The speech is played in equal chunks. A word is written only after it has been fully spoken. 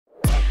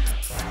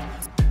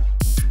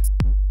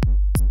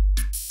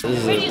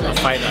This is a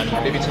fight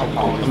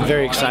I'm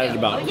very excited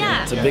about.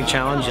 It's a big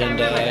challenge, and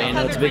you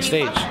know, it's a big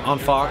stage on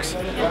Fox.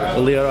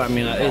 Leo, I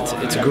mean,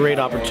 it's a great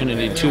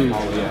opportunity. Two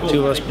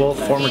of us, both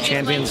former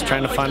champions,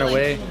 trying to find our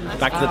way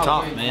back to the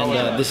top.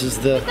 And this is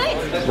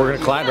we're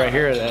gonna collide right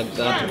here at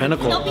the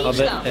pinnacle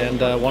of it, and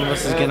one of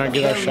us is gonna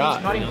get our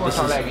shot. You know, this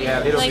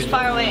is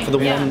for the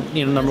one,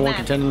 you know, #1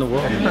 contender in the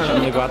world. I'm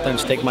gonna go out there and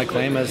stake my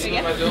claim as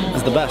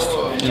the best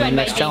in the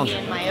next challenge.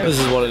 This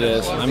is what it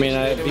is. I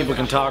mean, people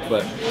can talk,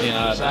 but you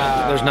know,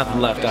 there's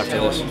nothing left after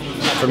this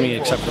for me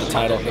except for the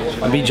title.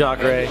 I beat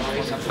Jacare.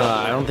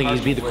 I don't think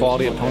he's beat the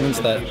quality opponents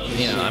that,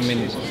 you know, I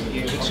mean,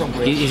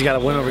 he's got a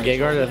win over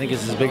Gegard. I think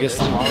it's his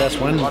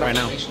best win right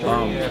now.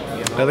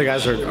 The other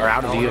guys are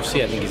out of the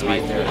UFC. I think he's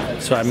beat.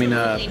 So I mean,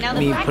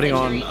 me putting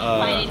on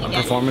a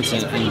performance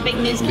and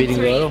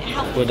beating Leo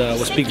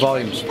would speak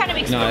volumes.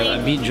 You know, I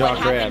beat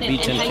Jacare. I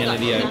beat Tim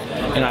Kennedy.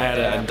 I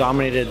had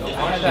dominated, you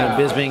know,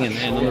 Bisping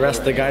and the rest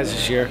of the guys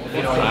this year.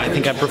 I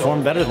think I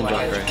performed better than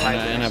Jacare,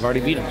 and I've already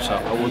beat him. So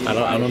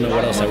I don't know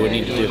what else I would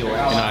need to do. You know,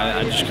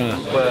 I'm just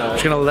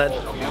gonna let.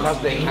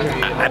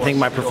 I think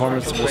my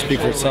performance will speak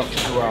for itself.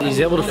 He's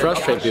able to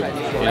frustrate people.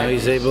 You know,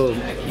 he's able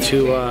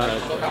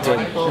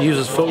to use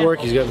his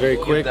footwork. He's got very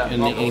quick,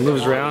 and he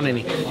moves around, and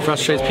he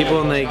frustrates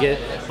people, and they get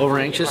over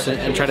anxious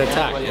and try to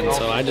attack. And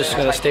so I just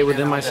gotta stay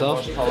within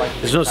myself.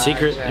 There's no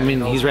secret. I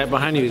mean, he's right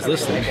behind you. He's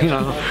listening. You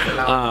know,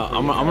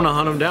 I'm gonna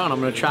hunt him down. I'm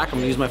gonna track him. I'm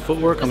gonna use my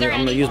footwork. I'm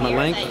gonna use my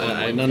length.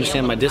 I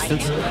understand my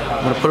distance.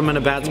 I'm gonna put him in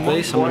a bad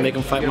place. I'm gonna make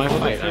him fight my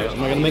fight. I'm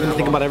gonna make him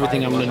think about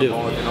everything I'm gonna do.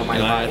 You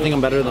know, I think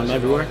I'm better than him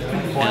everywhere.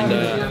 And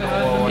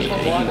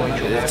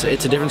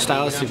it's a different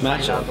stylistic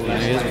matchup. You know,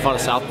 he hasn't fought a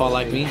southpaw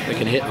like me. They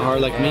can hit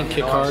hard like me,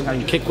 kick hard, I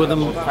can kick with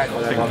him, I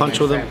can punch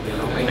with him.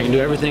 I can do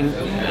everything,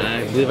 and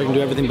I believe I can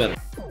do everything better.